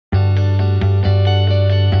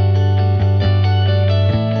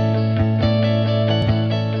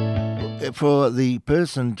For the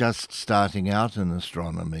person just starting out in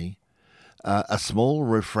astronomy, a small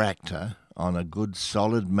refractor on a good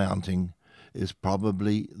solid mounting is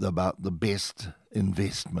probably about the best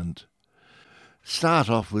investment. Start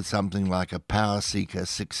off with something like a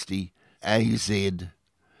PowerSeeker 60AZ,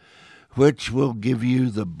 which will give you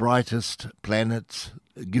the brightest planets,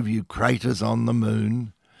 give you craters on the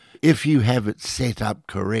moon. If you have it set up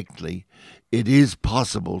correctly, it is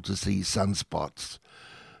possible to see sunspots.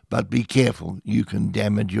 But be careful, you can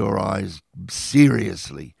damage your eyes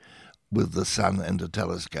seriously with the sun and a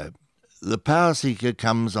telescope. The PowerSeeker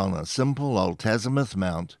comes on a simple altazimuth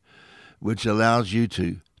mount, which allows you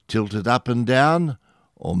to tilt it up and down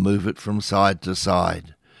or move it from side to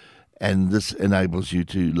side. And this enables you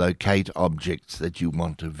to locate objects that you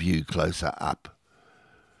want to view closer up.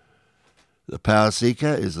 The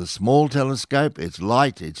PowerSeeker is a small telescope. It's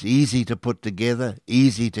light, it's easy to put together,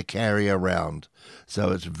 easy to carry around.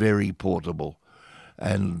 So it's very portable.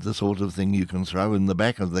 And the sort of thing you can throw in the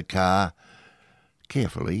back of the car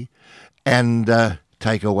carefully and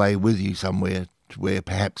take away with you somewhere where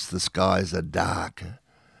perhaps the skies are dark.